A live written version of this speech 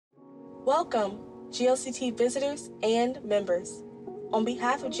Welcome, GLCT visitors and members. On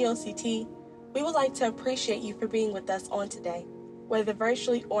behalf of GLCT, we would like to appreciate you for being with us on today, whether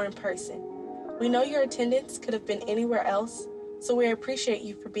virtually or in person. We know your attendance could have been anywhere else, so we appreciate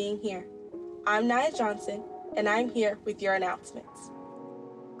you for being here. I'm Nia Johnson, and I'm here with your announcements.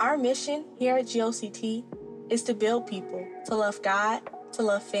 Our mission here at GLCT is to build people to love God, to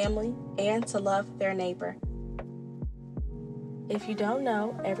love family, and to love their neighbor. If you don't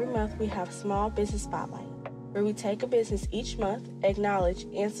know, every month we have Small Business Spotlight, where we take a business each month, acknowledge,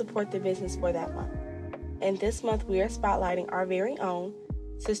 and support the business for that month. And this month we are spotlighting our very own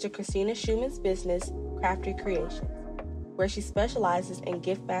Sister Christina Schumann's business, Crafty Creations, where she specializes in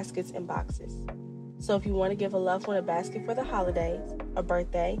gift baskets and boxes. So if you want to give a loved one a basket for the holidays, a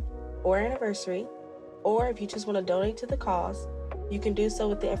birthday, or anniversary, or if you just want to donate to the cause, you can do so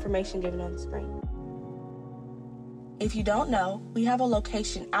with the information given on the screen. If you don't know, we have a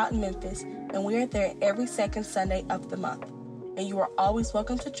location out in Memphis, and we are there every second Sunday of the month. And you are always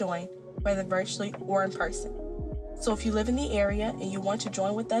welcome to join, whether virtually or in person. So if you live in the area and you want to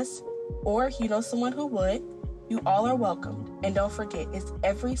join with us, or you know someone who would, you all are welcomed. And don't forget, it's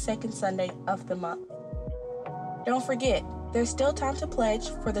every second Sunday of the month. Don't forget, there's still time to pledge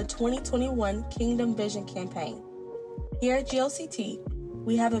for the 2021 Kingdom Vision campaign. Here at GLCT,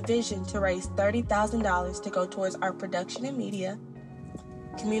 we have a vision to raise $30,000 to go towards our production and media,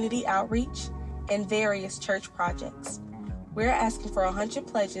 community outreach, and various church projects. We're asking for 100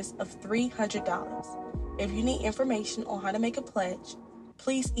 pledges of $300. If you need information on how to make a pledge,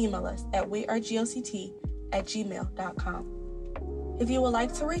 please email us at weareglct@gmail.com. If you would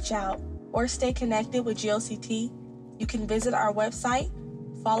like to reach out or stay connected with GLCT, you can visit our website,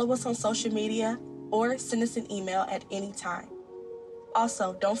 follow us on social media, or send us an email at any time.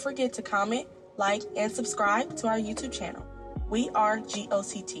 Also, don't forget to comment, like, and subscribe to our YouTube channel. We are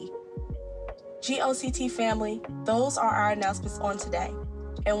GLCT. GLCT family, those are our announcements on today.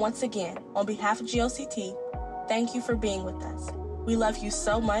 And once again, on behalf of GLCT, thank you for being with us. We love you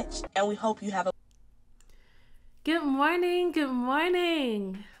so much, and we hope you have a... Good morning, good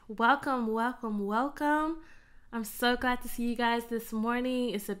morning. Welcome, welcome, welcome. I'm so glad to see you guys this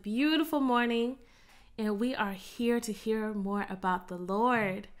morning. It's a beautiful morning. And we are here to hear more about the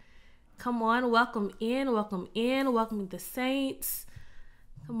Lord. Come on, welcome in, welcome the saints.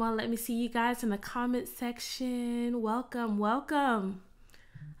 Come on, let me see you guys in the comment section. Welcome, welcome.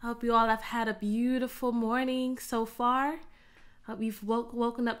 I hope you all have had a beautiful morning so far. I hope you've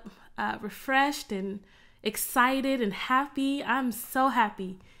woken up refreshed and excited and happy. I'm so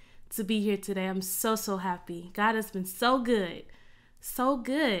happy to be here today. I'm so happy. God has been so good, so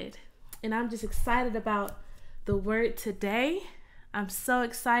good. And I'm just excited about the word today. I'm so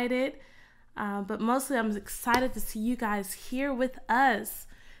excited. But mostly I'm excited to see you guys here with us.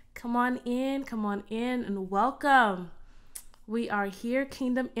 Come on in, and welcome. We are here,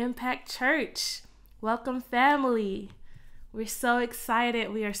 Kingdom Impact Church. Welcome, family. We're so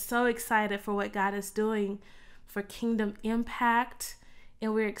excited. We are so excited for what God is doing for Kingdom Impact.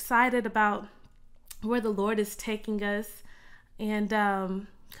 And we're excited about where the Lord is taking us. And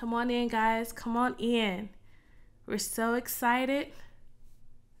come on in, guys. Come on in. We're so excited.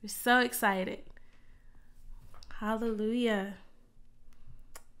 We're so excited. Hallelujah.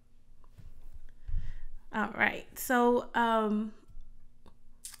 All right. So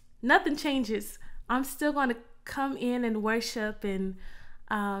nothing changes. I'm still going to come in and worship and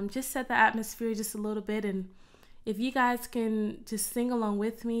just set the atmosphere just a little bit. And if you guys can just sing along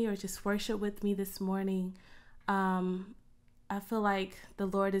with me or just worship with me this morning, I feel like the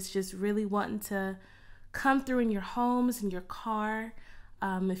Lord is just really wanting to come through in your homes, in your car.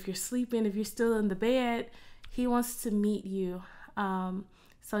 If you're sleeping, if you're still in the bed, He wants to meet you.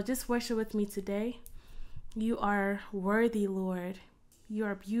 So just worship with me today. You are worthy, Lord. You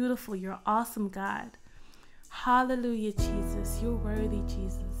are beautiful. You're awesome, God. Hallelujah, Jesus. You're worthy,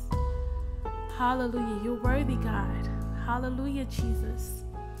 Jesus. Hallelujah. You're worthy, God. Hallelujah, Jesus.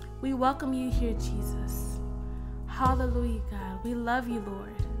 We welcome you here, Jesus. Hallelujah, God. We love you,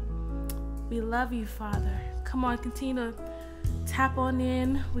 Lord. We love you, Father. Come on, continue to tap on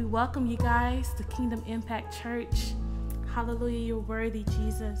in. We welcome you guys to Kingdom Impact Church. Hallelujah, you're worthy,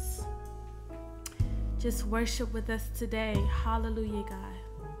 Jesus. Just worship with us today. Hallelujah, God.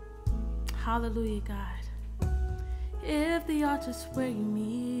 Hallelujah, God. If the altar's where you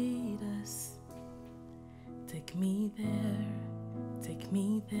meet us, take me there. Take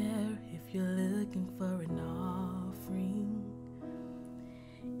me there if you're looking for an offering.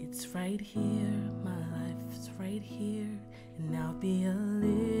 It's right here, my life's right here, and I'll be a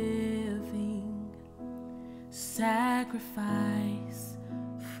living sacrifice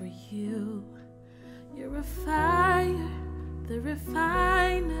for you. You're a fire, the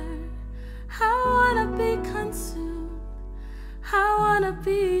refiner. I wanna be consumed. I wanna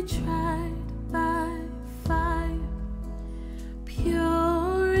be tried by fire.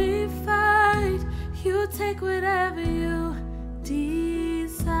 Purified, you take whatever you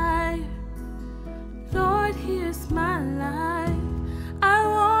desire. Lord, here's my life. I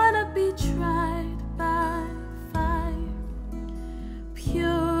wanna be tried by fire.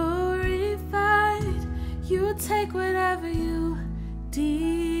 Purified, you take whatever you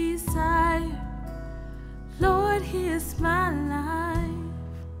desire. Lord, here's my life.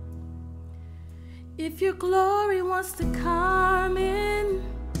 If your glory wants to come in,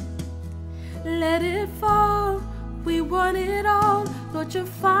 let it fall. We want it all. Lord, your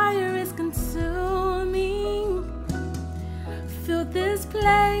fire is consuming. Fill this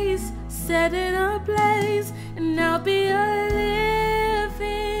place, set it ablaze, and now be a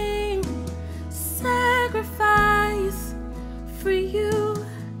living sacrifice for you.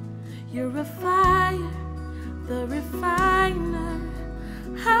 You're a fire, the refiner.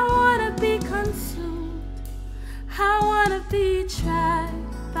 I wanna be consumed. I wanna be tried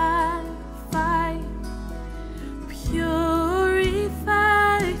by fire.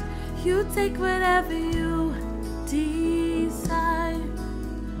 Purified, you take whatever you desire.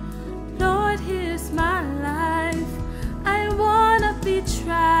 Lord, here's my life. I wanna be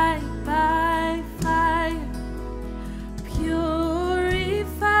tried by fire.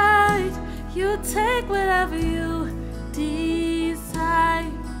 Purified, you take whatever you desire.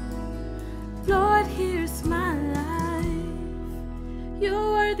 Lord, here's my life.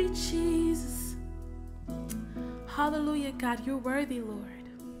 You're worthy, Jesus. Hallelujah, God, you're worthy, Lord.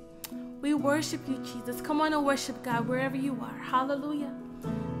 We worship you, Jesus. Come on and worship God wherever you are. Hallelujah.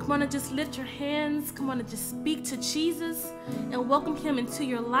 Come on and just lift your hands. Come on and just speak to Jesus and welcome him into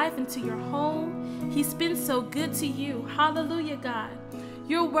your life, into your home. He's been so good to you. Hallelujah, God.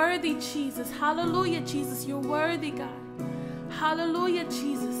 You're worthy, Jesus. Hallelujah, Jesus. You're worthy, God. Hallelujah,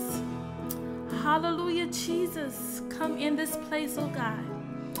 Jesus. Hallelujah, Jesus. Come in this place, oh God.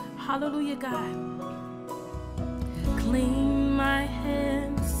 Hallelujah, God. Clean my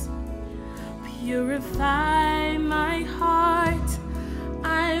hands. Purify my heart.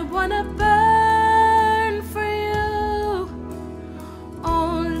 I wanna burn for you,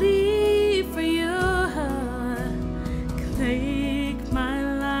 only for you. Take my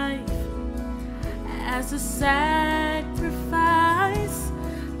life as a sacrifice.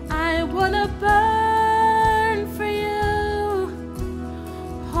 I wanna burn for you,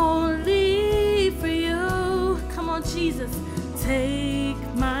 only for you. Come on, Jesus. Take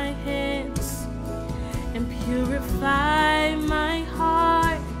my hands and purify my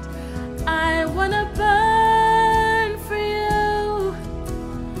heart. I wanna burn for you,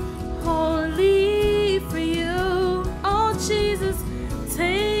 only for you. Oh Jesus,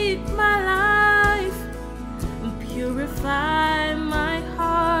 take my life and purify my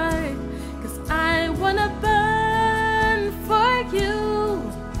heart, 'cause I wanna burn for you,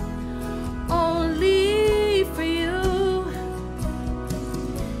 only for you.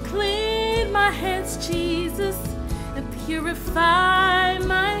 Clean my hands, Jesus, and purify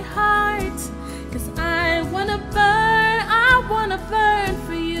my heart, 'cause I wanna burn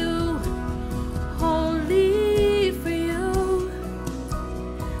for you, only for you.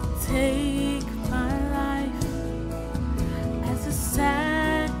 Take my life as a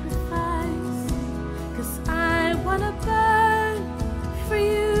sacrifice, 'cause I wanna burn for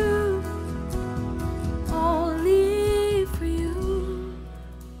you, only for you.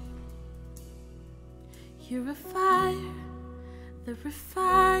 You're a fire, the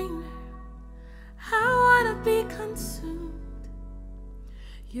refiner. I wanna be consumed.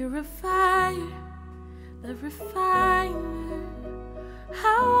 You're a fire, the refiner.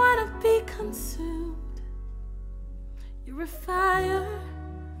 I wanna be consumed. You're a fire,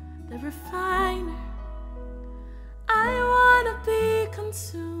 the refiner. I wanna be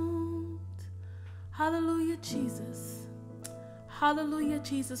consumed. Hallelujah, Jesus. Hallelujah,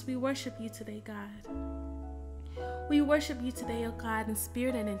 Jesus. We worship you today, God. We worship you today, oh God, in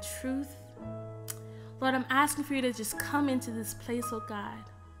spirit and in truth. Lord, I'm asking for you to just come into this place, oh God.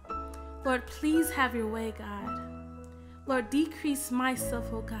 Lord, please have your way, God. Lord, decrease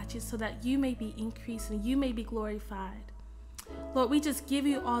myself, oh God, just so that you may be increased and you may be glorified. Lord, we just give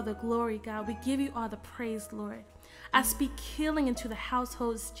you all the glory, God. We give you all the praise, Lord. I speak healing into the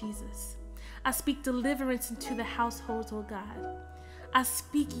households, Jesus. I speak deliverance into the households, oh God. I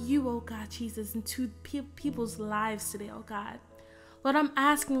speak you, oh God, Jesus, into people's lives today, oh God. Lord, I'm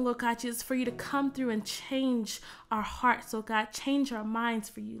asking, Lord God Jesus, for you to come through and change our hearts, oh God, change our minds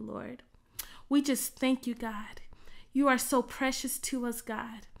for you, Lord. We just thank you, God. You are so precious to us,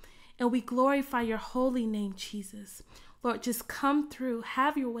 God, and we glorify your holy name, Jesus. Lord, just come through.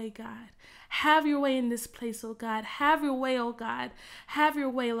 Have your way, God. Have your way in this place, oh God. Have your way, oh God. Have your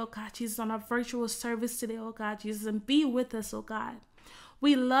way, oh God, Jesus, on our virtual service today, oh God, Jesus, and be with us, oh God.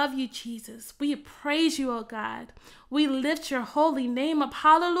 We love you, Jesus. We praise you, oh God. We lift your holy name up.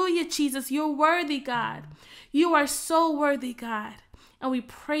 Hallelujah, Jesus. You're worthy, God. You are so worthy, God. And we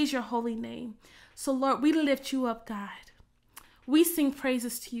praise your holy name. So, Lord, we lift you up, God. We sing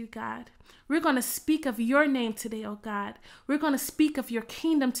praises to you, God. We're going to speak of your name today, oh God. We're going to speak of your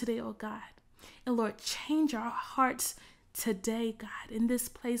kingdom today, oh God. And Lord, change our hearts today, God. In this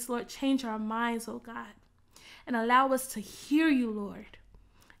place, Lord, change our minds, oh God. And allow us to hear you, Lord.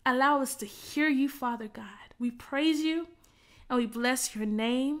 Allow us to hear you, Father God. We praise you and we bless your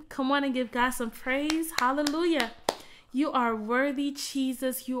name. Come on and give God some praise. Hallelujah. You are worthy,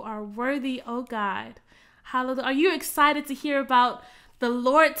 Jesus. You are worthy, oh God. Hallelujah. Are you excited to hear about the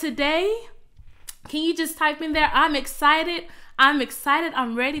Lord today? Can you just type in there, I'm excited. I'm excited.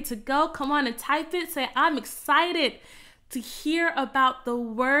 I'm ready to go. Come on and type it. Say, I'm excited to hear about the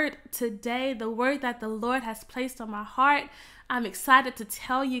word today, the word that the Lord has placed on my heart. I'm excited to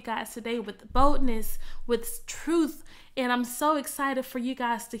tell you guys today with boldness, with truth, and I'm so excited for you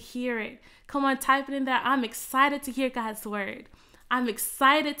guys to hear it. Come on, type it in there. I'm excited to hear God's word. I'm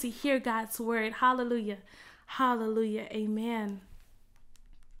excited to hear God's word. Hallelujah. Hallelujah. Amen.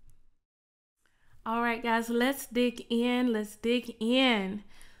 All right, guys, let's dig in. Let's dig in.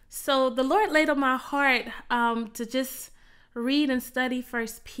 So the Lord laid on my heart to just read and study 1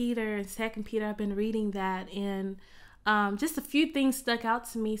 Peter and 2 Peter. I've been reading that, and just a few things stuck out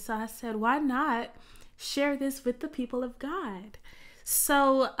to me. So I said, why not share this with the people of God?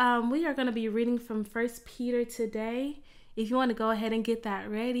 So we are going to be reading from 1 Peter today. If you want to go ahead and get that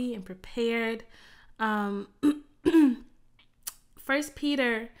ready and prepared. 1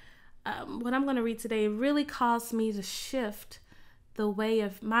 Peter, what I'm going to read today really caused me to shift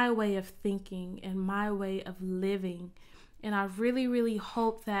my way of thinking and my way of living. And I really, really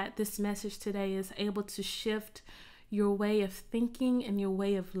hope that this message today is able to shift your way of thinking and your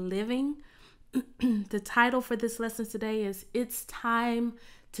way of living. The title for this lesson today is It's Time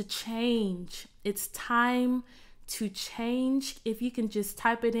to Change. It's time to change. If you can just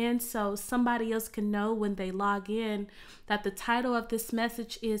type it in so somebody else can know when they log in that the title of this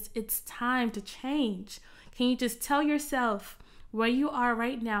message is It's Time to Change. Can you just tell yourself where you are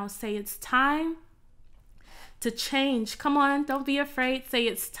right now? Say it's time to change. Come on, don't be afraid. Say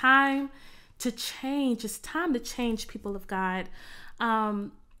it's time to change. It's time to change, people of God.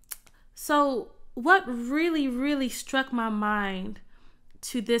 So what really, really struck my mind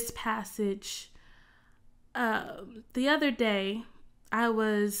to this passage, the other day I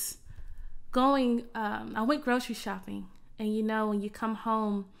was going, I went grocery shopping, and you know, when you come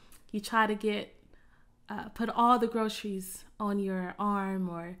home, you try to put all the groceries on your arm,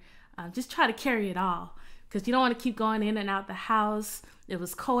 or just try to carry it all, because you don't want to keep going in and out the house. It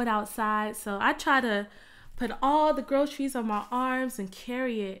was cold outside, so I try to put all the groceries on my arms and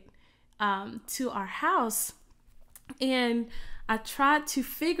carry it to our house. And I tried to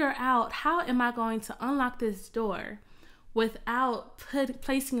figure out, how am I going to unlock this door without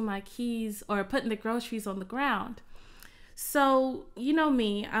placing my keys or putting the groceries on the ground. So, you know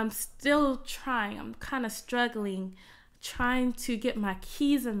me, I'm still trying. I'm kind of struggling, trying to get my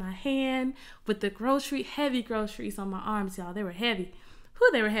keys in my hand with the heavy groceries on my arms, y'all. They were heavy.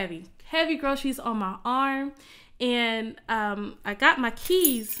 They were heavy. Heavy groceries on my arm. And I got my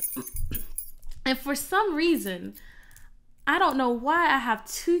keys. And for some reason, I don't know why, I have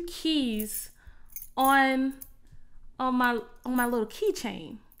two keys on my little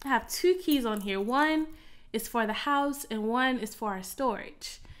keychain. I have two keys on here. One is for the house and one is for our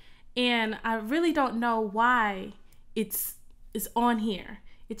storage. And I really don't know why it's on here.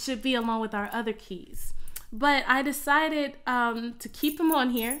 It should be along with our other keys. But I decided to keep them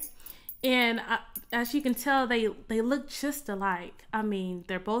on here. And as you can tell, they look just alike. I mean,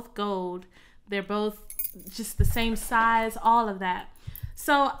 they're both gold. They're both just the same size, all of that.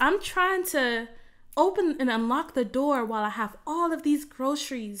 So I'm trying to open and unlock the door while I have all of these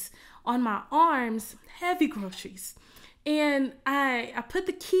groceries on my arms, heavy groceries. And I put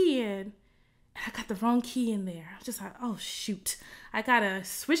the key in, and I got the wrong key in there. I'm just like, oh shoot, I gotta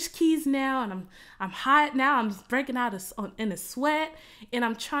switch keys now, and I'm hot now. I'm breaking out in a sweat, and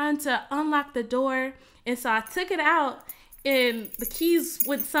I'm trying to unlock the door. And so I took it out, and the keys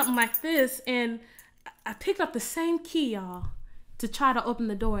went something like this, and I picked up the same key, y'all, to try to open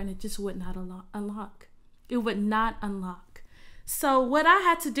the door, and it just would not unlock. It would not unlock. So what I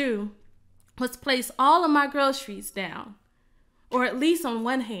had to do was place all of my groceries down, or at least on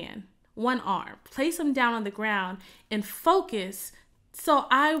one hand, one arm, place them down on the ground and focus so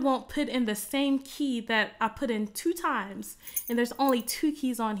I won't put in the same key that I put in 2 times, and there's only 2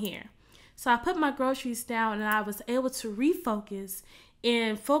 keys on here. So I put my groceries down and I was able to refocus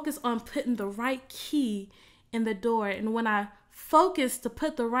and focus on putting the right key in the door. And when I focused to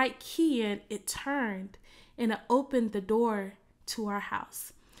put the right key in, it turned and it opened the door to our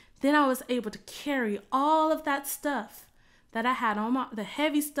house. Then I was able to carry all of that stuff that I had on the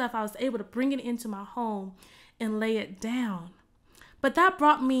heavy stuff. I was able to bring it into my home and lay it down. But that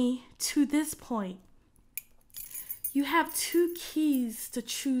brought me to this point. You have 2 keys to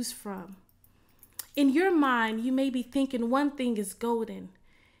choose from. In your mind, you may be thinking one thing is golden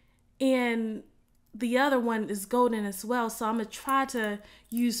and the other one is golden as well. So I'm going to try to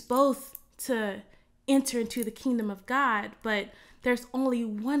use both to enter into the kingdom of God. But there's only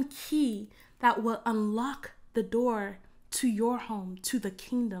one key that will unlock the door to your home, to the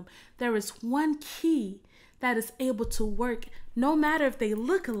kingdom. There is one key that is able to work, no matter if they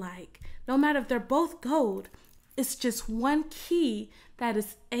look alike, no matter if they're both gold. It's just one key that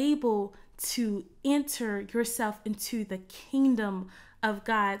is able to enter yourself into the kingdom of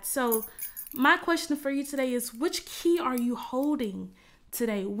God. So my question for you today is, which key are you holding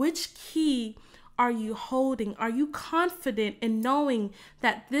today? Which key are you holding? Are you confident in knowing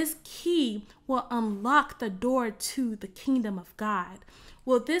that this key will unlock the door to the kingdom of God?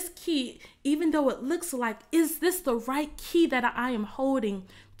 Will this key, even though it looks like, is this the right key that I am holding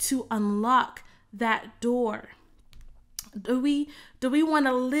to unlock that door? Do we want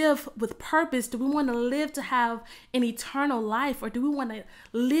to live with purpose? Do we want to live to have an eternal life, or do we want to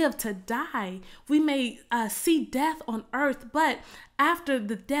live to die? We may see death on earth, but after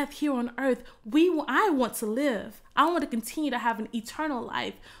the death here on earth, I want to live. I want to continue to have an eternal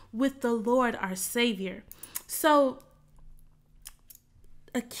life with the Lord our Savior. So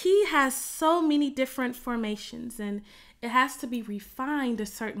a key has so many different formations, and it has to be refined a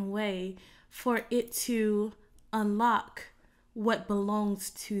certain way for it to unlock what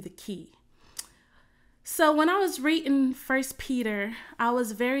belongs to the key. So when I was reading 1 Peter, I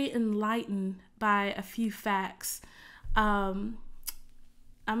was very enlightened by a few facts. I'm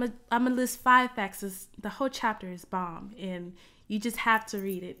gonna list 5 facts. The whole chapter is bomb, and you just have to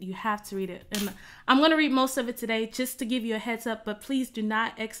read it. You have to read it. And I'm going to read most of it today just to give you a heads up, but please do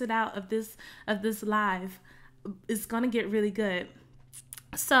not exit out of this live. It's going to get really good.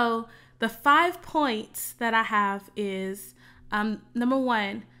 So the 5 points that I have is, number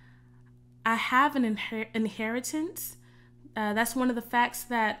 1, I have an inheritance. That's one of the facts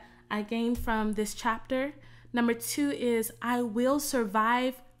that I gained from this chapter. Number 2 is I will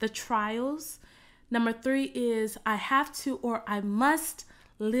survive the trials. Number 3 is I have to or I must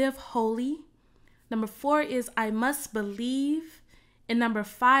live holy. Number 4 is I must believe. And number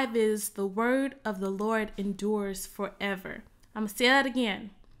 5 is the word of the Lord endures forever. I'm going to say that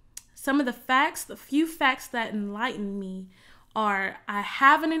again. Some of the facts, the few facts that enlighten me are I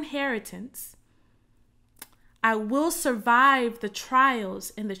have an inheritance. I will survive the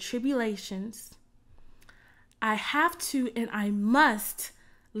trials and the tribulations. I have to and I must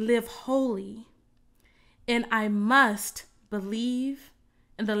live holy. And I must believe.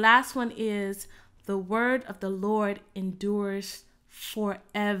 And the last one is the word of the Lord endures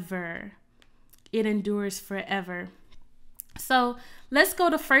forever. It endures forever. So let's go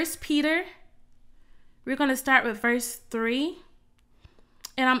to 1 Peter. We're going to start with verse 3.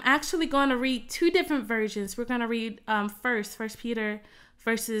 And I'm actually going to read 2 different versions. We're going to read first 1 Peter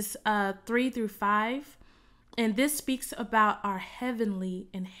verses 3 through 5. And this speaks about our heavenly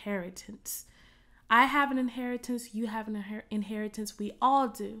inheritance. I have an inheritance. You have an inheritance. We all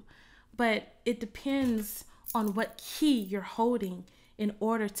do. But it depends on what key you're holding in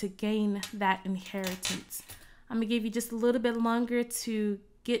order to gain that inheritance. I'm going to give you just a little bit longer to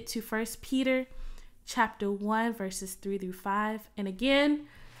get to 1 Peter chapter 1, verses 3 through 5. And again,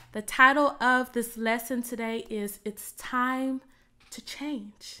 the title of this lesson today is It's Time to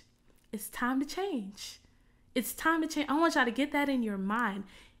Change. It's time to change. It's time to change. I want y'all to get that in your mind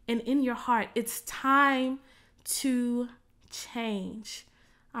and in your heart. It's time to change.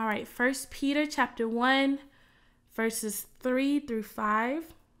 All right, 1 Peter chapter 1, verses 3 through 5.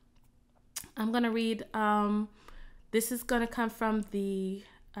 I'm going to read, this is going to come from the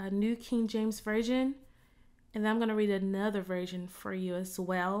New King James Version, and then I'm going to read another version for you as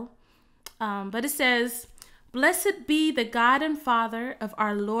well. But it says, "Blessed be the God and Father of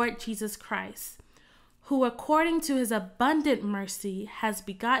our Lord Jesus Christ, who according to his abundant mercy has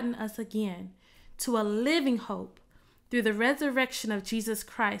begotten us again to a living hope through the resurrection of Jesus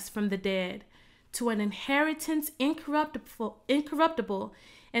Christ from the dead, to an inheritance incorruptible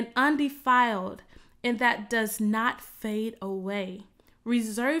and undefiled, and that does not fade away,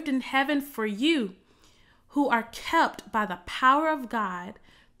 reserved in heaven for you, who are kept by the power of God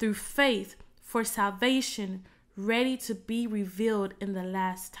through faith for salvation, ready to be revealed in the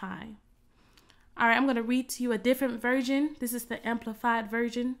last time. All right, I'm going to read to you a different version. This is the Amplified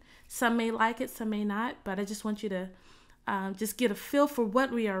version. Some may like it, some may not, but I just want you to just get a feel for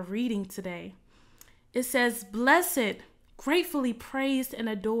what we are reading today. It says, "Blessed, gratefully praised and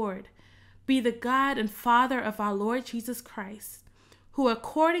adored, be the God and Father of our Lord Jesus Christ, who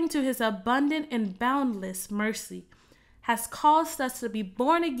according to his abundant and boundless mercy has caused us to be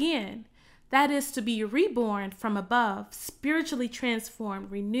born again, that is, to be reborn from above, spiritually transformed,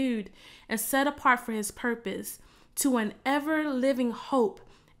 renewed, and set apart for his purpose, to an ever-living hope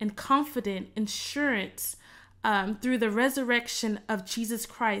and confident assurance through the resurrection of Jesus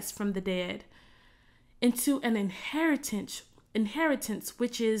Christ from the dead, into an inheritance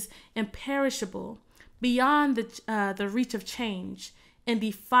which is imperishable, beyond the reach of change, and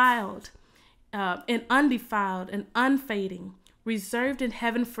defiled, and undefiled, and unfading, reserved in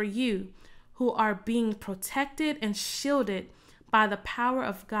heaven for you, who are being protected and shielded by the power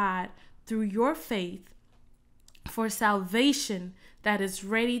of God through your faith for salvation that is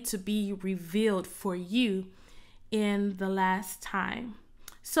ready to be revealed for you in the last time."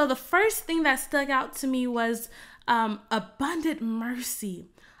 So the first thing that stuck out to me was abundant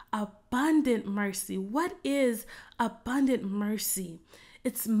mercy. Abundant mercy. What is abundant mercy?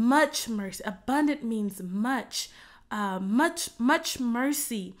 It's much mercy. Abundant means much. Much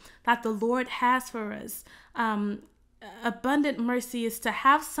mercy that the Lord has for us. Abundant mercy is to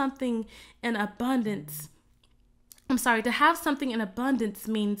have something in abundance. To have something in abundance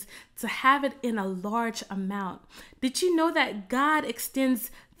means to have it in a large amount. Did you know that God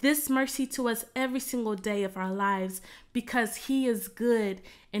extends this mercy to us every single day of our lives because he is good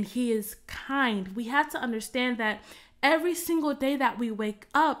and he is kind? We have to understand that every single day that we wake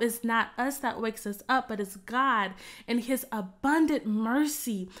up is not us that wakes us up, but it's God and his abundant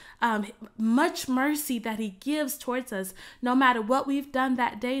mercy, much mercy that he gives towards us. No matter what we've done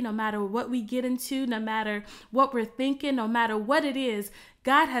that day, no matter what we get into, no matter what we're thinking, no matter what it is,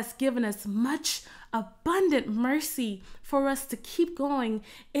 God has given us much abundant mercy for us to keep going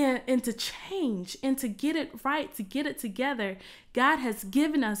and to change and to get it right, to get it together. God has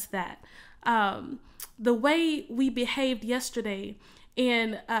given us that. The way we behaved yesterday,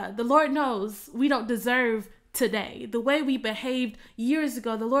 and the Lord knows we don't deserve today. The way we behaved years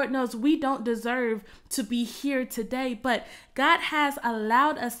ago, the Lord knows we don't deserve to be here today. But God has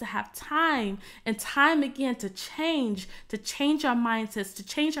allowed us to have time and time again to change our mindsets, to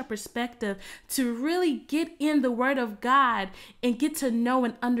change our perspective, to really get in the Word of God and get to know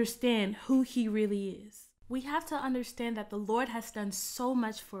and understand who he really is. We have to understand that the Lord has done so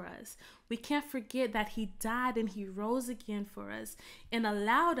much for us. We can't forget that he died and he rose again for us and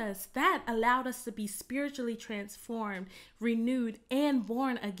allowed us to be spiritually transformed, renewed, and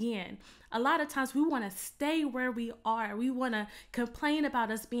born again. A lot of times we want to stay where we are. We want to complain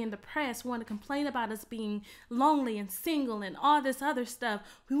about us being depressed. We want to complain about us being lonely and single and all this other stuff.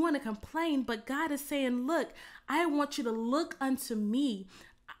 We want to complain, but God is saying, look, I want you to look unto me.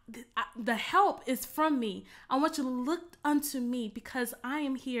 The help is from me. I want you to look unto me because I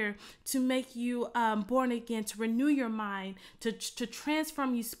am here to make you born again, to renew your mind, to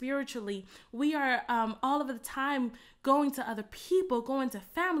transform you spiritually. We are all of the time going to other people, going to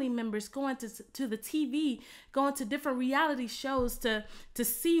family members, going to the TV, going to different reality shows to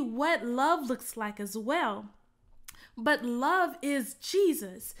see what love looks like as well. But love is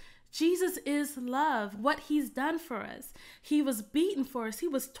Jesus. Jesus is love, what he's done for us. He was beaten for us. He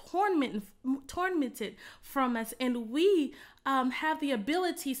was tormented from us. And we have the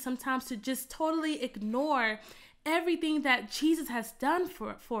ability sometimes to just totally ignore everything that Jesus has done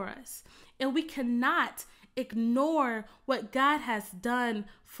for us. And we cannot ignore what God has done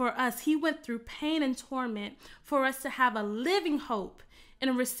for us. He went through pain and torment for us to have a living hope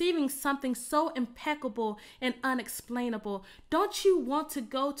and receiving something so impeccable and unexplainable. Don't you want to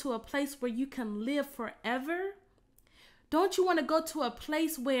go to a place where you can live forever? Don't you want to go to a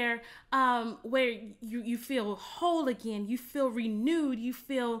place where you feel whole again, you feel renewed, you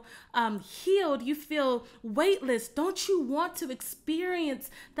feel healed, you feel weightless? Don't you want to experience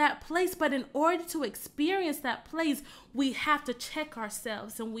that place? But in order to experience that place, we have to check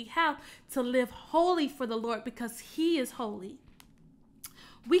ourselves and we have to live holy for the Lord because he is holy.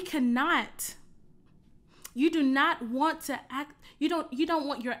 We cannot You do not want to you don't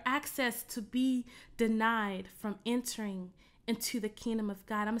want your access to be denied from entering into the kingdom of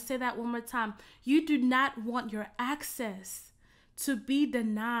God. I'm going to say that one more time. You do not want your access to be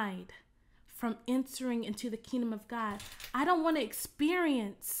denied from entering into the kingdom of God. I don't want to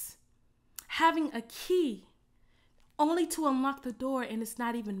experience having a key only to unlock the door and it's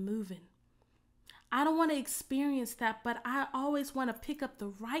not even moving. I don't want to experience that, but I always want to pick up the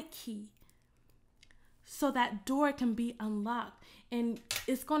right key so that door can be unlocked. And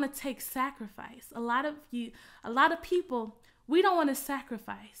it's going to take sacrifice. A lot of people, we don't want to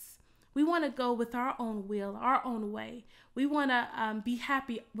sacrifice. We want to go with our own will, our own way. We want to be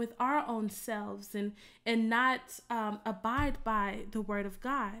happy with our own selves and not abide by the word of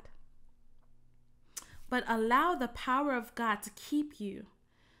God. But allow the power of God to keep you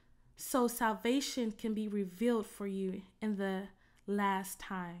so salvation can be revealed for you in the last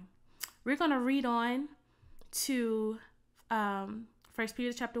time. We're going to read on to 1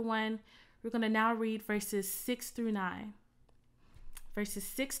 Peter chapter 1. We're going to now read verses 6 through 9. Verses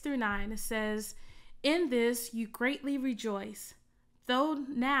 6 through 9, it says, "In this you greatly rejoice, though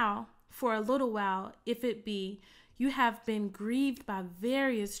now for a little while, if it be, you have been grieved by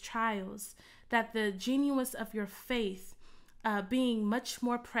various trials, that the genuineness of your faith, being much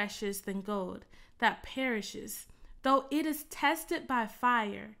more precious than gold that perishes, though it is tested by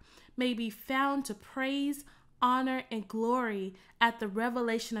fire, may be found to praise, honor, and glory at the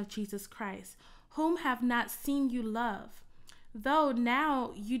revelation of Jesus Christ, whom have not seen you love. Though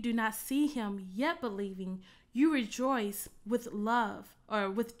now you do not see him, yet believing, you rejoice with love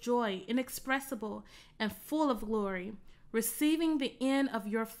or with joy inexpressible and full of glory, receiving the end of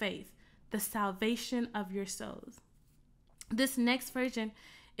your faith, the salvation of your souls." This next version,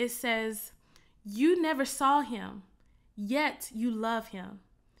 it says, "You never saw him, yet you love him.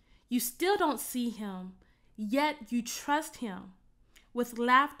 You still don't see him, yet you trust him with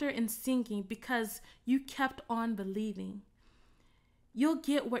laughter and singing because you kept on believing." You'll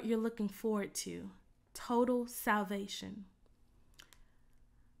get what you're looking forward to: total salvation.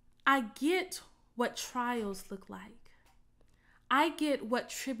 I get what trials look like. I get what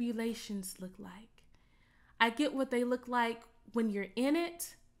tribulations look like. I get what they look like when you're in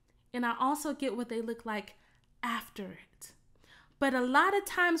it, and I also get what they look like after it. But a lot of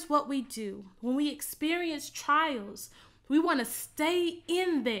times what we do when we experience trials, we want to stay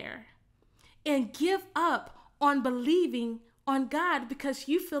in there and give up on believing on God because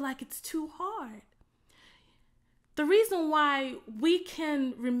you feel like it's too hard. The reason why we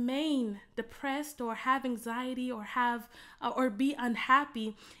can remain depressed or have anxiety or have or be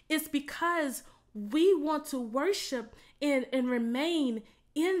unhappy is because we want to worship and remain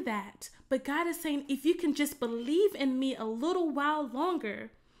in that. But God is saying, if you can just believe in me a little while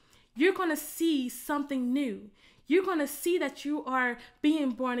longer, you're going to see something new. You're going to see that you are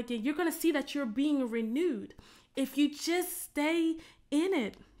being born again. You're going to see that you're being renewed. If you just stay in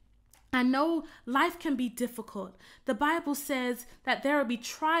it. I know life can be difficult. The Bible says that there will be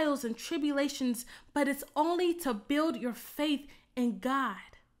trials and tribulations, but it's only to build your faith in God.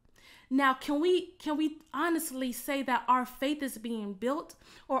 Now, can we honestly say that our faith is being built,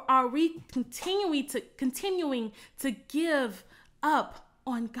 or are we continuing to give up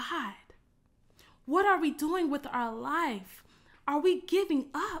on God? What are we doing with our life? Are we giving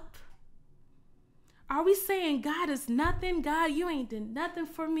up? Are we saying, God is nothing? God, you ain't done nothing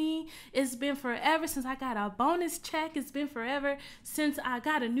for me. It's been forever since I got a bonus check. It's been forever since I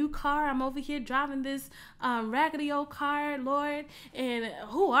got a new car. I'm over here driving this raggedy old car, Lord. And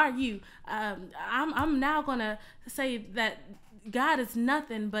who are you? I'm now going to say that God is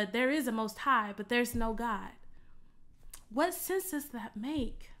nothing, but there is a Most High, but there's no God. What sense does that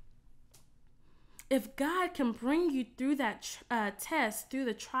make? If God can bring you through that test, through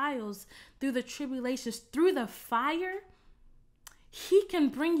the trials, through the tribulations, through the fire, he can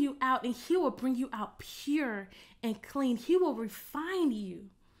bring you out, and he will bring you out pure and clean. He will refine you.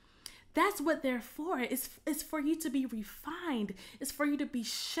 That's what they're for. It's for you to be refined. It's for you to be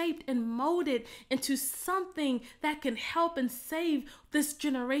shaped and molded into something that can help and save this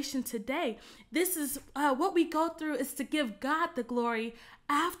generation today. This is what we go through, is to give God the glory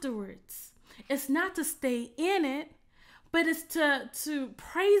afterwards. It's not to stay in it, but it's to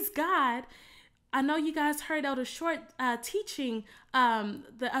praise God. I know you guys heard Elder Short teaching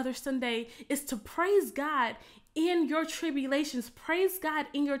the other Sunday, is to praise God in your tribulations. Praise God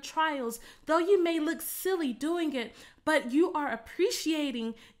in your trials. Though you may look silly doing it, but you are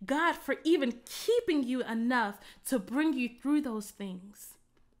appreciating God for even keeping you enough to bring you through those things.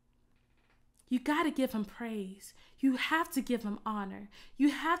 You got to give him praise. You have to give him honor. You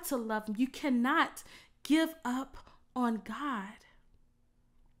have to love him. You cannot give up on God.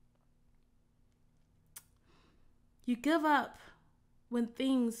 You give up when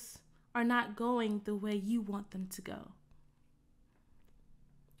things are not going the way you want them to go.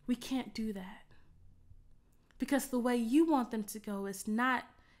 We can't do that, because the way you want them to go is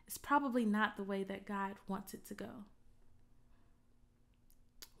probably not the way that God wants it to go.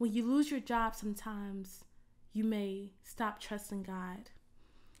 When you lose your job, sometimes you may stop trusting God.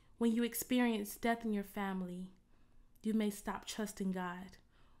 When you experience death in your family, you may stop trusting God.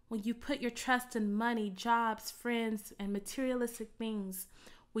 When you put your trust in money, jobs, friends, and materialistic things,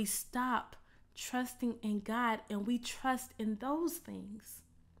 we stop trusting in God and we trust in those things.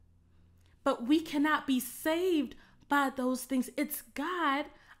 But we cannot be saved by those things. It's God.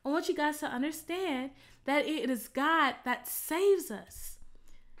 I want you guys to understand that it is God that saves us.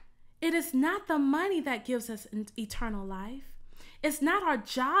 It is not the money that gives us eternal life. It's not our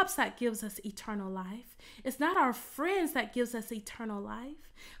jobs that gives us eternal life. It's not our friends that gives us eternal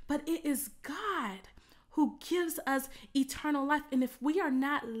life, but it is God who gives us eternal life. And if we are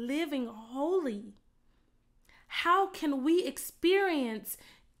not living holy, how can we experience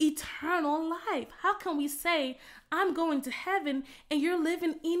eternal life? How can we say, I'm going to heaven, and you're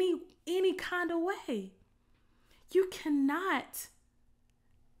living any kind of way? You cannot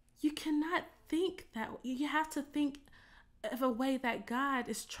think that. You have to think of a way that God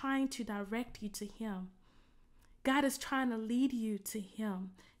is trying to direct you to Him. God is trying to lead you to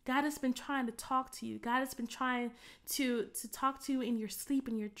Him. God has been trying to talk to you. God has been trying to talk to you in your sleep,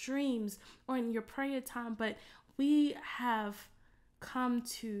 in your dreams, or in your prayer time. But we have come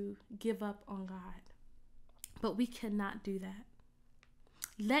to give up on God. But we cannot do that.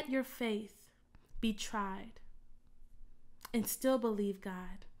 Let your faith be tried and still believe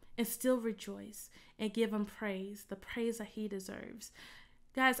God and still rejoice and give Him praise, the praise that He deserves.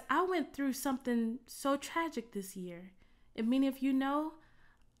 Guys, I went through something so tragic this year. And many of you know,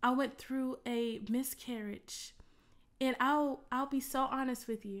 I went through a miscarriage. And I'll be so honest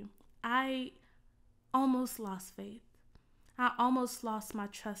with you. I almost lost faith. I almost lost my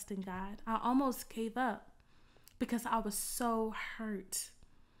trust in God. I almost gave up because I was so hurt.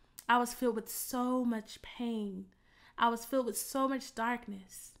 I was filled with so much pain. I was filled with so much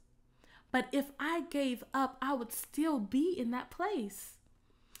darkness. But if I gave up, I would still be in that place.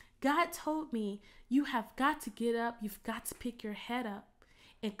 God told me, you have got to get up. You've got to pick your head up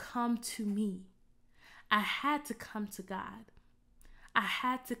and come to me. I had to come to God. I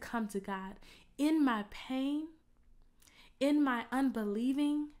had to come to God in my pain, in my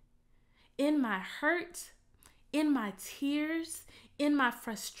unbelieving, in my hurt, in my tears, in my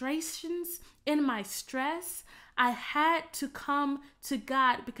frustrations, in my stress. I had to come to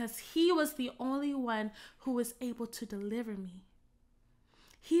God because He was the only one who was able to deliver me.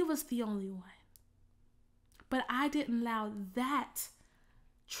 He was the only one. But I didn't allow that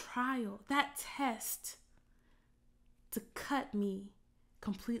trial, that test, to cut me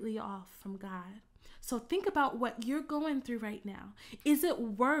completely off from God. So think about what you're going through right now. Is it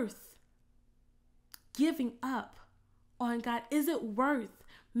worth giving up on God? Is it worth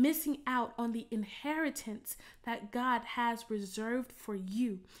missing out on the inheritance that God has reserved for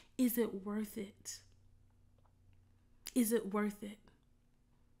you? Is it worth it? Is it worth it?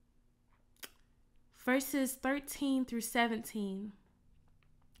 Verses 13 through 17,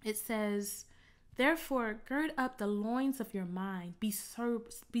 it says, therefore, gird up the loins of your mind, be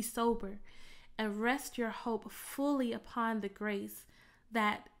sober, and rest your hope fully upon the grace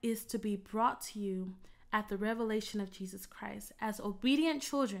that is to be brought to you at the revelation of Jesus Christ. As obedient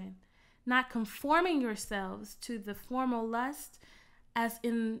children, not conforming yourselves to the former lust as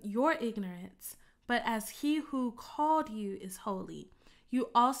in your ignorance, but as He who called you is holy, you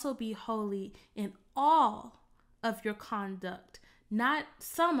also be holy in all of your conduct. Not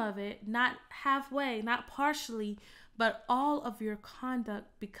some of it, not halfway, not partially, but all of your conduct,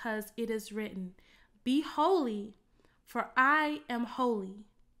 because it is written, be holy, for I am holy.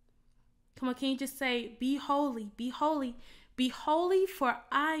 Come on, can you just say, be holy, be holy, be holy, for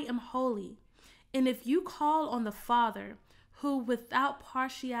I am holy. And if you call on the Father, who without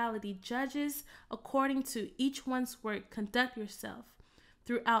partiality judges according to each one's work, conduct yourself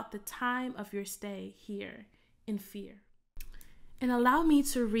throughout the time of your stay here in fear. And allow me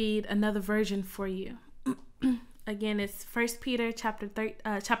to read another version for you. Again, it's 1 Peter chapter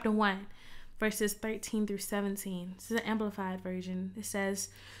 1, verses 13 through 17. This is an amplified version. It says,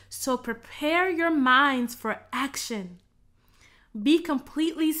 so prepare your minds for action. Be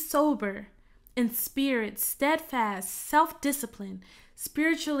completely sober in spirit, steadfast, self-disciplined,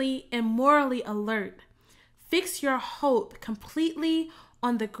 spiritually and morally alert. Fix your hope completely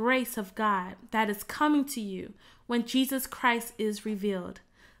on the grace of God that is coming to you when Jesus Christ is revealed.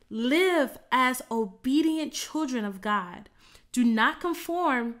 Live as obedient children of God. Do not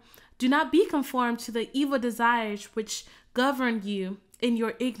be conformed to the evil desires which govern you in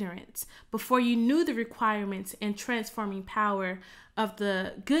your ignorance before you knew the requirements and transforming power of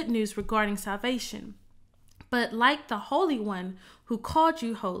the good news regarding salvation. But like the Holy One who called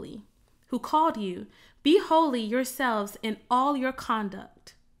you, be holy yourselves in all your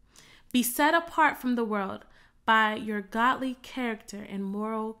conduct. Be set apart from the world by your godly character and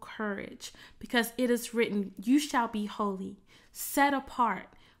moral courage, because it is written, you shall be holy, set apart,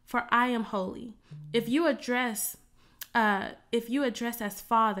 for I am holy. If you address as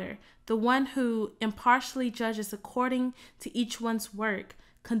Father, the one who impartially judges according to each one's work,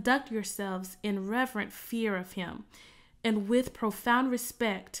 conduct yourselves in reverent fear of him and with profound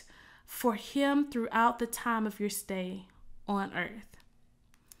respect for him throughout the time of your stay on earth.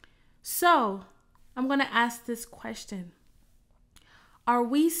 So, I'm going to ask this question. Are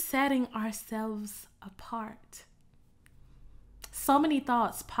we setting ourselves apart? So many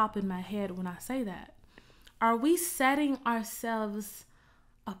thoughts pop in my head when I say that. Are we setting ourselves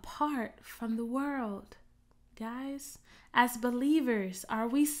apart from the world? Guys, as believers, are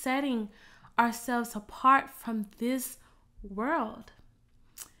we setting ourselves apart from this world?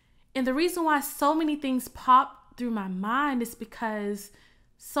 And the reason why so many things pop through my mind is because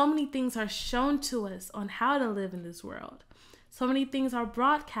so many things are shown to us on how to live in this world. So many things are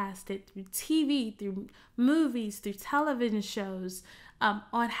broadcasted through TV, through movies, through television shows,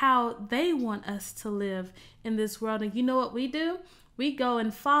 on how they want us to live in this world. And you know what we do? We go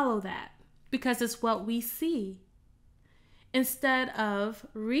and follow that because it's what we see, instead of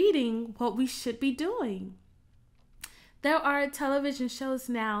reading what we should be doing. There are television shows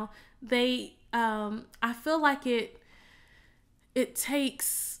now, I feel like it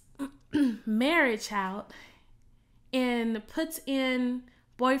takes marriage out and puts in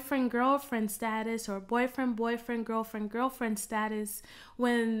boyfriend-girlfriend status or boyfriend-boyfriend, girlfriend-girlfriend status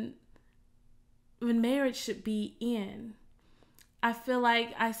when marriage should be in. I feel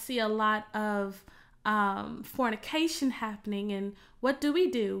like I see a lot of fornication happening, and what do?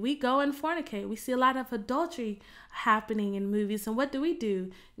 We go and fornicate. We see a lot of adultery happening in movies, and what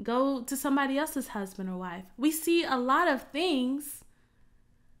do? Go to somebody else's husband or wife. We see a lot of things,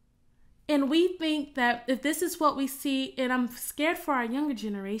 and we think that if this is what we see, and I'm scared for our younger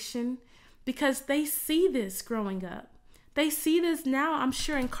generation because they see this growing up. They see this now, I'm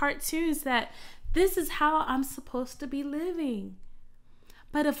sure, in cartoons, that this is how I'm supposed to be living.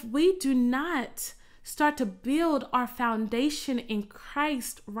 But if we do not start to build our foundation in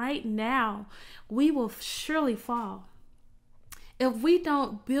Christ right now, we will surely fall. If we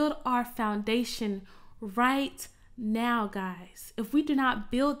don't build our foundation right now, guys, if we do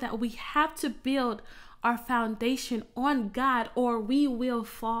not build that, we have to build our foundation on God, or we will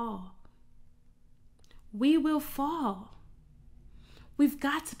fall. We will fall. We've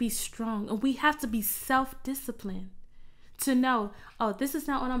got to be strong, and we have to be self-disciplined to know, oh, this is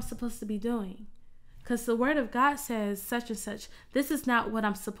not what I'm supposed to be doing. Because the word of God says such and such. This is not what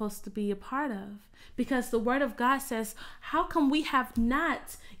I'm supposed to be a part of. Because the word of God says, how come we have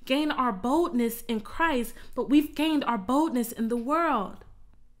not gained our boldness in Christ, but we've gained our boldness in the world?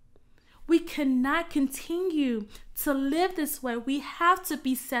 We cannot continue to live this way. We have to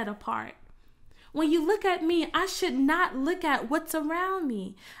be set apart. When you look at me, I should not look at what's around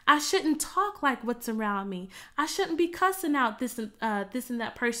me. I shouldn't talk like what's around me. I shouldn't be cussing out this and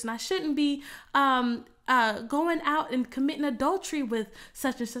that person. I shouldn't be going out and committing adultery with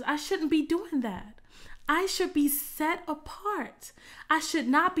such and such. I shouldn't be doing that. I should be set apart. I should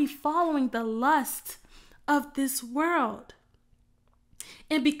not be following the lust of this world.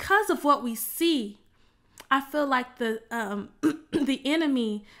 And because of what we see, I feel like the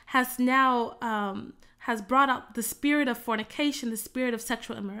enemy has now has brought out the spirit of fornication, the spirit of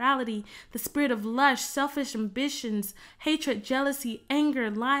sexual immorality, the spirit of lust, selfish ambitions, hatred, jealousy, anger,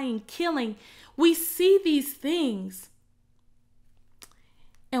 lying, killing. We see these things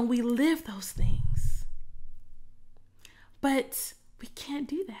and we live those things. But we can't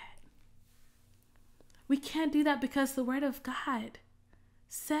do that. We can't do that because the word of God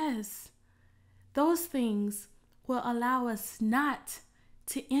says those things will allow us not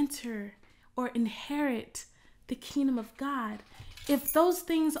to enter or inherit the kingdom of God. If those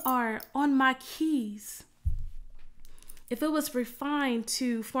things are on my keys, if it was refined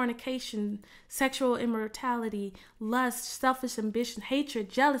to fornication, sexual immorality, lust, selfish ambition, hatred,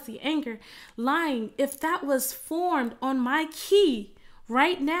 jealousy, anger, lying, if that was formed on my key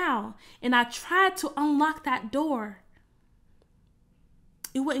right now, and I tried to unlock that door,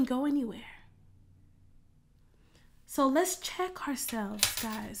 it wouldn't go anywhere. So let's check ourselves,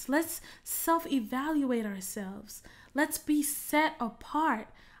 guys. Let's self-evaluate ourselves. Let's be set apart.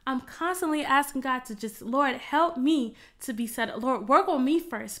 I'm constantly asking God to just, Lord, help me to be set. Lord, work on me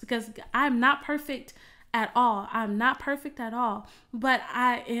first, because I'm not perfect at all. I'm not perfect at all, but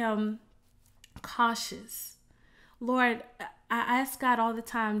I am cautious. Lord, I ask God all the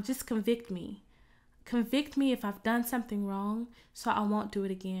time, just convict me. Convict me if I've done something wrong, so I won't do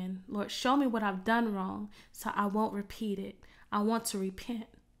it again. Lord, show me what I've done wrong, so I won't repeat it. I want to repent.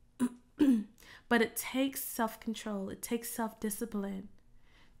 But it takes self-control. It takes self-discipline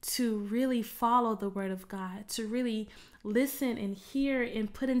to really follow the word of God, to really listen and hear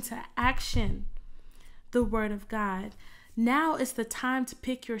and put into action the word of God. Now is the time to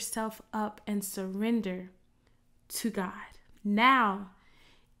pick yourself up and surrender to God. Now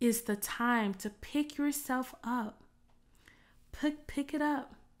is the time to pick yourself up. Pick it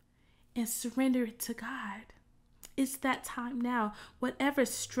up and surrender it to God. It's that time now. Whatever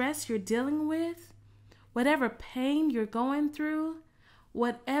stress you're dealing with, whatever pain you're going through,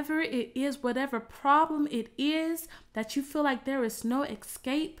 whatever it is, whatever problem it is that you feel like there is no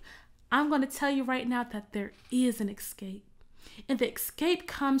escape, I'm going to tell you right now that there is an escape. And the escape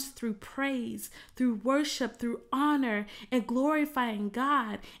comes through praise, through worship, through honor, and glorifying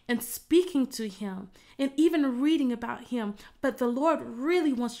God and speaking to him and even reading about him. But the Lord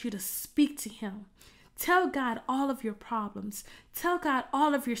really wants you to speak to him. Tell God all of your problems. Tell God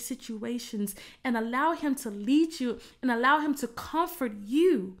all of your situations and allow him to lead you and allow him to comfort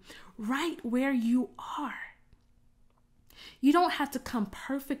you right where you are. You don't have to come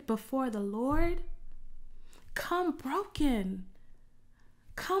perfect before the Lord. Come broken.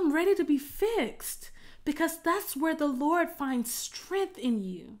 Come ready to be fixed, because that's where the Lord finds strength in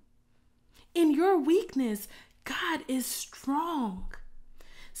you. In your weakness, God is strong.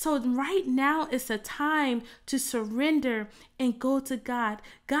 So right now is a time to surrender and go to God.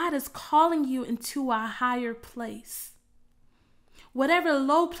 God is calling you into a higher place. Whatever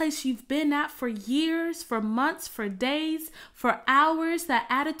low place you've been at for years, for months, for days, for hours, that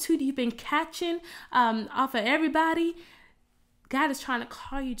attitude you've been catching off of everybody, God is trying to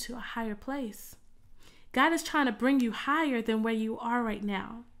call you to a higher place. God is trying to bring you higher than where you are right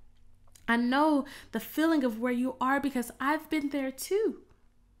now. I know the feeling of where you are because I've been there too.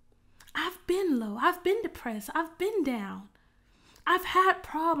 I've been low. I've been depressed. I've been down. I've had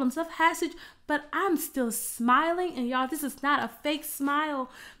problems. I've had but I'm still smiling. And y'all, this is not a fake smile.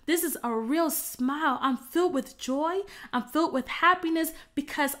 This is a real smile. I'm filled with joy. I'm filled with happiness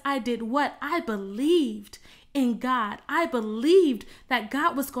because I did what? I believed in God. I believed that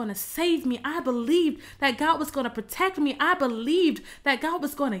God was going to save me. I believed that God was going to protect me. I believed that God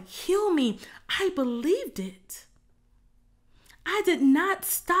was going to heal me. I believed it. I did not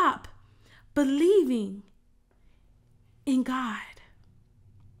stop believing in God.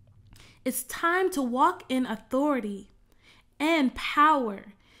 It's time to walk in authority and power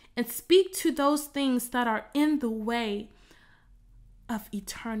and speak to those things that are in the way of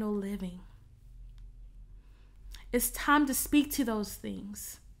eternal living. It's time to speak to those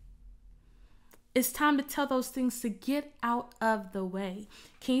things. It's time to tell those things to get out of the way.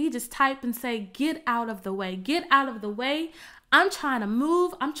 Can you just type and say, get out of the way? Get out of the way. I'm trying to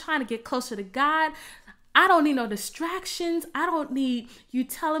move. I'm trying to get closer to God. I don't need no distractions. I don't need you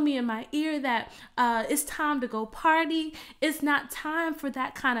telling me in my ear that it's time to go party. It's not time for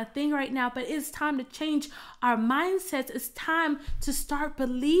that kind of thing right now, but it's time to change our mindsets. It's time to start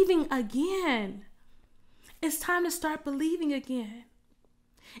believing again. It's time to start believing again.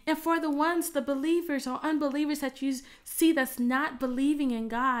 And for the ones, the believers or unbelievers that you see that's not believing in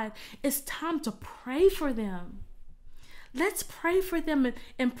God, it's time to pray for them. Let's pray for them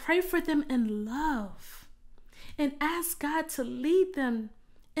and pray for them in love and ask God to lead them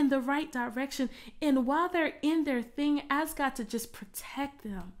in the right direction. And while they're in their thing, ask God to just protect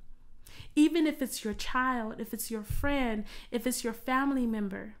them. Even if it's your child, if it's your friend, if it's your family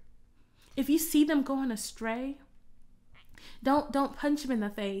member. If you see them going astray, don't punch them in the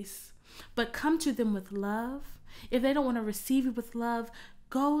face, but come to them with love. If they don't want to receive you with love,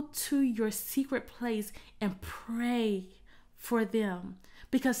 go to your secret place and pray for them,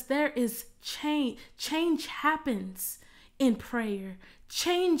 because there is change. Change happens in prayer.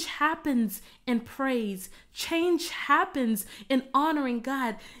 Change happens in praise. Change happens in honoring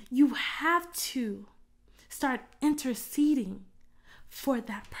God. You have to start interceding for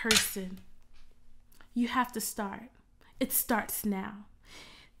that person. You have to start. It starts now.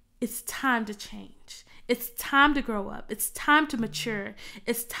 It's time to change. It's time to grow up. It's time to mature.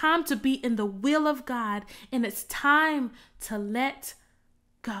 It's time to be in the will of God. And it's time to let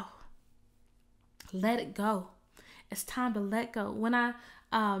go. Let it go. It's time to let go. When I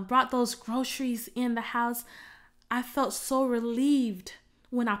brought those groceries in the house, I felt so relieved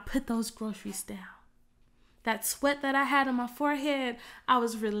when I put those groceries down. That sweat that I had on my forehead, I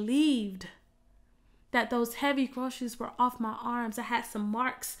was relieved that those heavy groceries were off my arms. I had some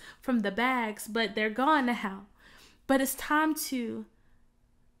marks from the bags, but they're gone now. But it's time to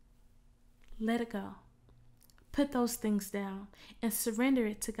let it go. Put those things down and surrender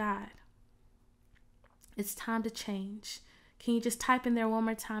it to God. It's time to change. Can you just type in there one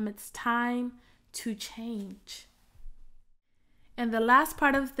more time? It's time to change. And the last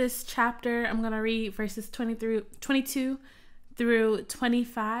part of this chapter, I'm going to read verses 22 through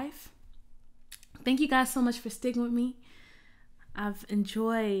 25. Thank you guys so much for sticking with me. I've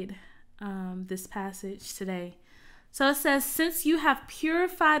enjoyed this passage today. So it says, since you have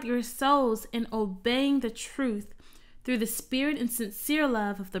purified your souls in obeying the truth through the spirit and sincere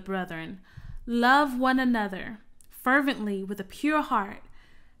love of the brethren, love one another fervently with a pure heart,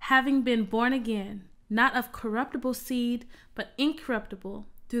 having been born again, not of corruptible seed, but incorruptible,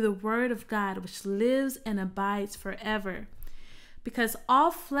 through the word of God, which lives and abides forever. Because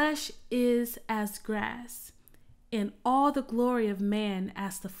all flesh is as grass, and all the glory of man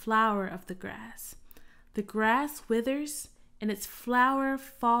as the flower of the grass. The grass withers, and its flower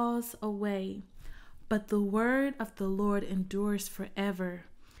falls away, but the word of the Lord endures forever.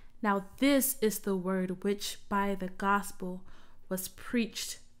 Now this is the word which by the gospel was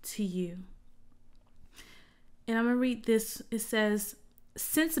preached to you. And I'm going to read this. It says,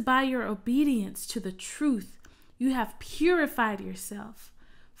 since by your obedience to the truth, you have purified yourself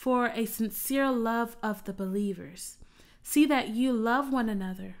for a sincere love of the believers. See that you love one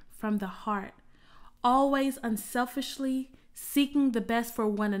another from the heart, always unselfishly seeking the best for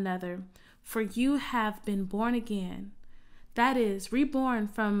one another, for you have been born again. That is, reborn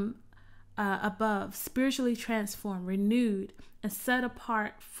from above, spiritually transformed, renewed, and set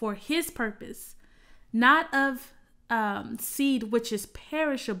apart for his purpose, not of seed which is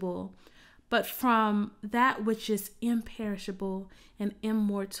perishable, but from that which is imperishable and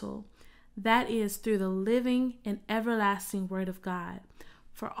immortal. That is, through the living and everlasting word of God.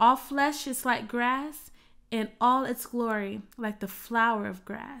 For all flesh is like grass, and all its glory like the flower of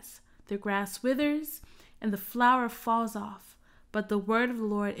grass. The grass withers, and the flower falls off, but the word of the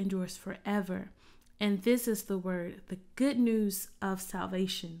Lord endures forever. And this is the word, the good news of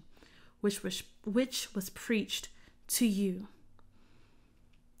salvation, which was preached to you.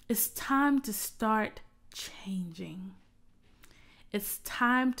 It's time to start changing. It's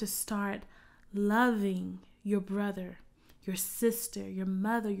time to start loving your brother, your sister, your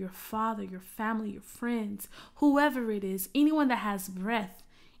mother, your father, your family, your friends, whoever it is, anyone that has breath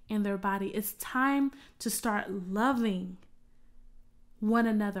in their body. It's time to start loving one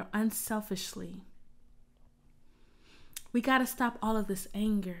another unselfishly. We got to stop all of this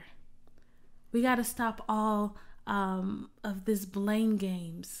anger. We got to stop all of this blame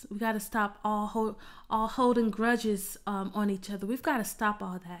games. We got to stop all holding grudges on each other. We've got to stop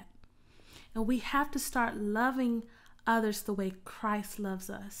all that. And we have to start loving others the way Christ loves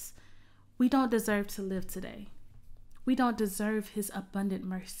us. We don't deserve to live today. We don't deserve his abundant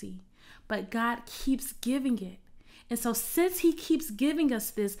mercy, but God keeps giving it. And so since he keeps giving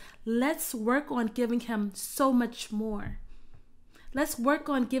us this, let's work on giving him so much more. Let's work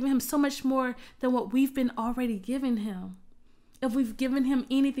on giving him so much more than what we've been already giving him. If we've given him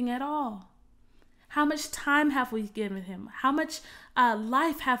anything at all. How much time have we given him? How much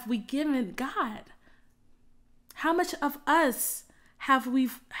life have we given God? How much of us have we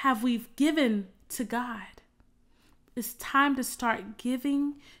given to God? It's time to start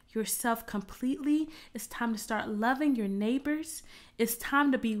giving yourself completely. It's time to start loving your neighbors. It's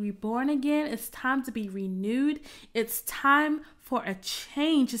time to be reborn again. It's time to be renewed. It's time for a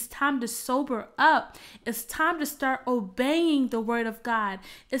change. It's time to sober up. It's time to start obeying the word of God.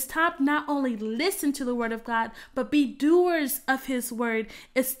 It's time to not only listen to the word of God, but be doers of his word.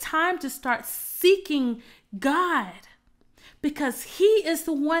 It's time to start seeking God, because he is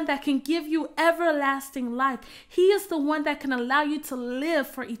the one that can give you everlasting life. He is the one that can allow you to live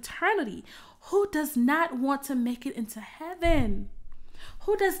for eternity. Who does not want to make it into heaven?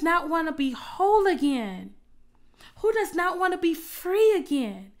 Who does not want to be whole again? Who does not want to be free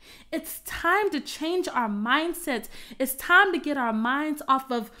again? It's time to change our mindsets. It's time to get our minds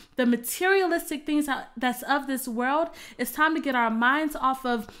off of the materialistic things that's of this world. It's time to get our minds off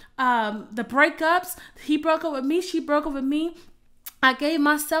of the breakups. He broke up with me. She broke up with me. I gave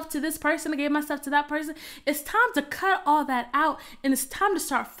myself to this person. I gave myself to that person. It's time to cut all that out. And it's time to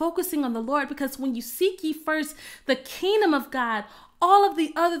start focusing on the Lord, because when you seek ye first the kingdom of God, all of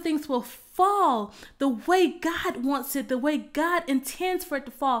the other things will fall the way God wants it, the way God intends for it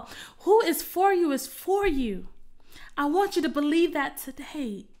to fall. Who is for you is for you. I want you to believe that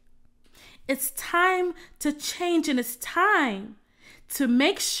today. It's time to change, and it's time to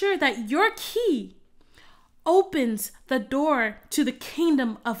make sure that your key opens the door to the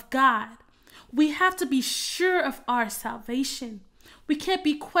kingdom of God. We have to be sure of our salvation. We can't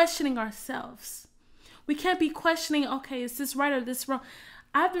be questioning ourselves. We can't be questioning, okay, is this right or this wrong?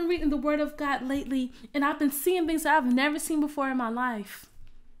 I've been reading the Word of God lately, and I've been seeing things that I've never seen before in my life.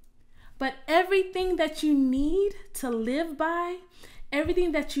 But everything that you need to live by,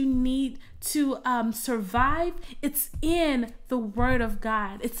 everything that you need to survive, it's in the Word of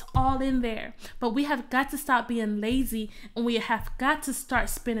God. It's all in there. But we have got to stop being lazy, and we have got to start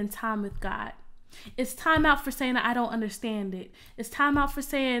spending time with God. It's time out for saying I don't understand it. It's time out for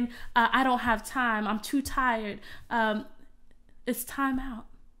saying I don't have time. I'm too tired. It's time out.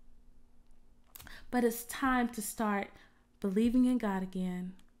 But it's time to start believing in God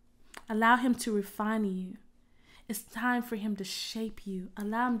again. Allow Him to refine you. It's time for Him to shape you.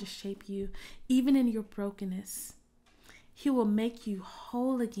 Allow Him to shape you, even in your brokenness. He will make you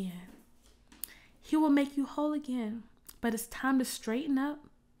whole again. He will make you whole again. But it's time to straighten up.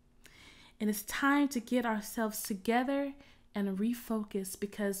 And it's time to get ourselves together and refocus,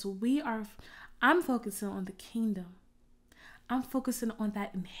 because I'm focusing on the kingdom. I'm focusing on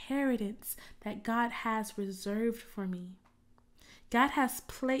that inheritance that God has reserved for me. God has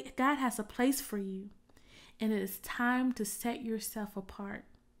a place for you, and it is time to set yourself apart.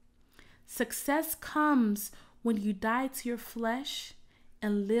 Success comes when you die to your flesh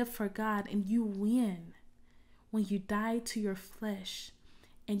and live for God, and you win when you die to your flesh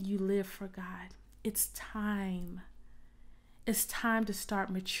and you live for God. It's time. It's time to start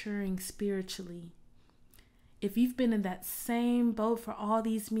maturing spiritually. If you've been in that same boat for all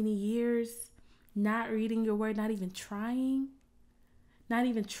these many years, not reading your word, not even trying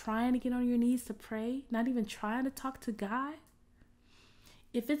to get on your knees to pray, not even trying to talk to God,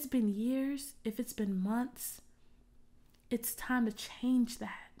 if it's been years, if it's been months, it's time to change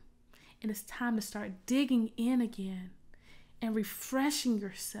that. And it's time to start digging in again and refreshing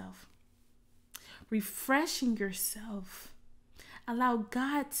yourself. Allow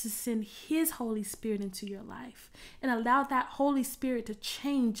God to send His Holy Spirit into your life, and allow that Holy Spirit to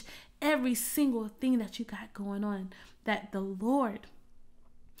change every single thing that you got going on that the Lord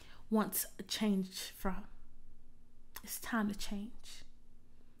wants a change from. It's time to change.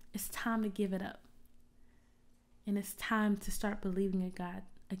 It's time to give it up. And it's time to start believing in God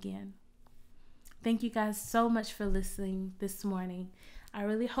again. Thank you guys so much for listening this morning. I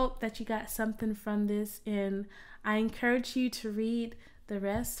really hope that you got something from this, and I encourage you to read the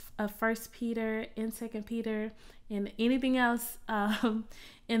rest of 1 Peter and 2 Peter and anything else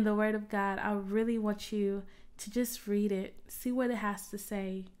in the Word of God. I really want you to just read it, see what it has to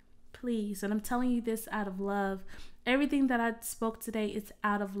say, please. And I'm telling you this out of love. Everything that I spoke today is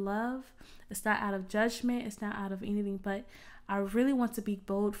out of love. It's not out of judgment. It's not out of anything, but I really want to be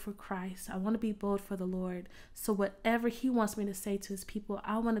bold for Christ. I want to be bold for the Lord. So whatever He wants me to say to His people,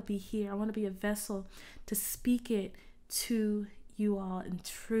 I want to be here. I want to be a vessel to speak it to you all in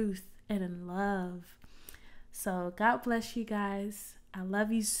truth and in love. So God bless you guys. I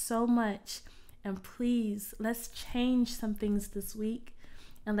love you so much. And please, let's change some things this week,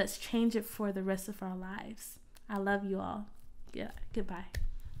 and let's change it for the rest of our lives. I love you all. Yeah, goodbye.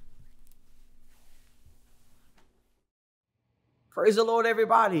 Praise the Lord,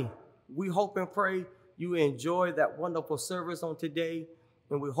 everybody. We hope and pray you enjoyed that wonderful service on today.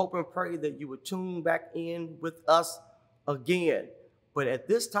 And we hope and pray that you would tune back in with us again. But at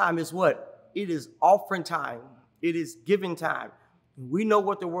this time is what? It is offering time. It is giving time. We know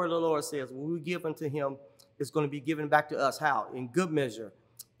what the word of the Lord says. When we give unto Him, it's going to be given back to us. How? In good measure,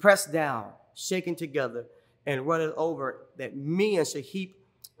 pressed down, shaken together, and run it over, that men shall heap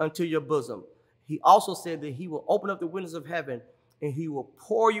unto your bosom. He also said that He will open up the windows of heaven, and He will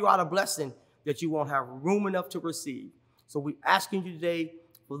pour you out a blessing that you won't have room enough to receive. So we're asking you today,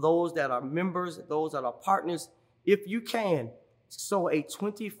 for those that are members, those that are partners, if you can, sow a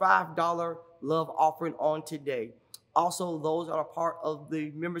 $25 love offering on today. Also, those that are part of the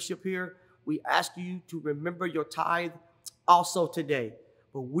membership here, we ask you to remember your tithe also today.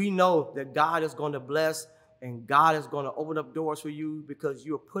 But we know that God is going to bless, and God is going to open up doors for you, because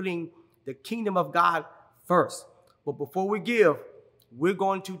you're putting the kingdom of God first. But before we give, we're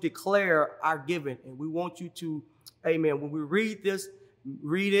going to declare our giving. And we want you to, amen, when we read this,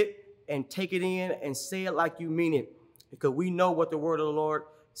 read it and take it in and say it like you mean it, because we know what the word of the Lord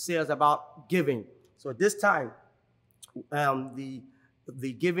says about giving. So at this time,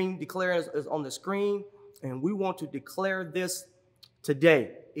 The giving declare is on the screen, and we want to declare this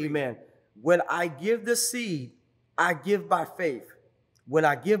today. Amen. When I give the seed, I give by faith. When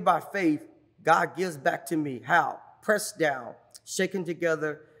I give by faith, God gives back to me. How? Pressed down, shaken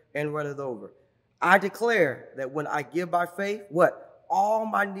together, and runneth over. I declare that when I give by faith, what? All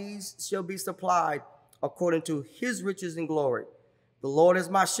my needs shall be supplied according to his riches and glory. The Lord is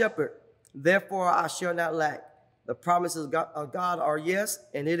my shepherd, therefore I shall not lack. The promises of God are yes,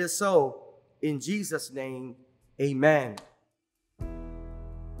 and it is so. In Jesus' name, amen.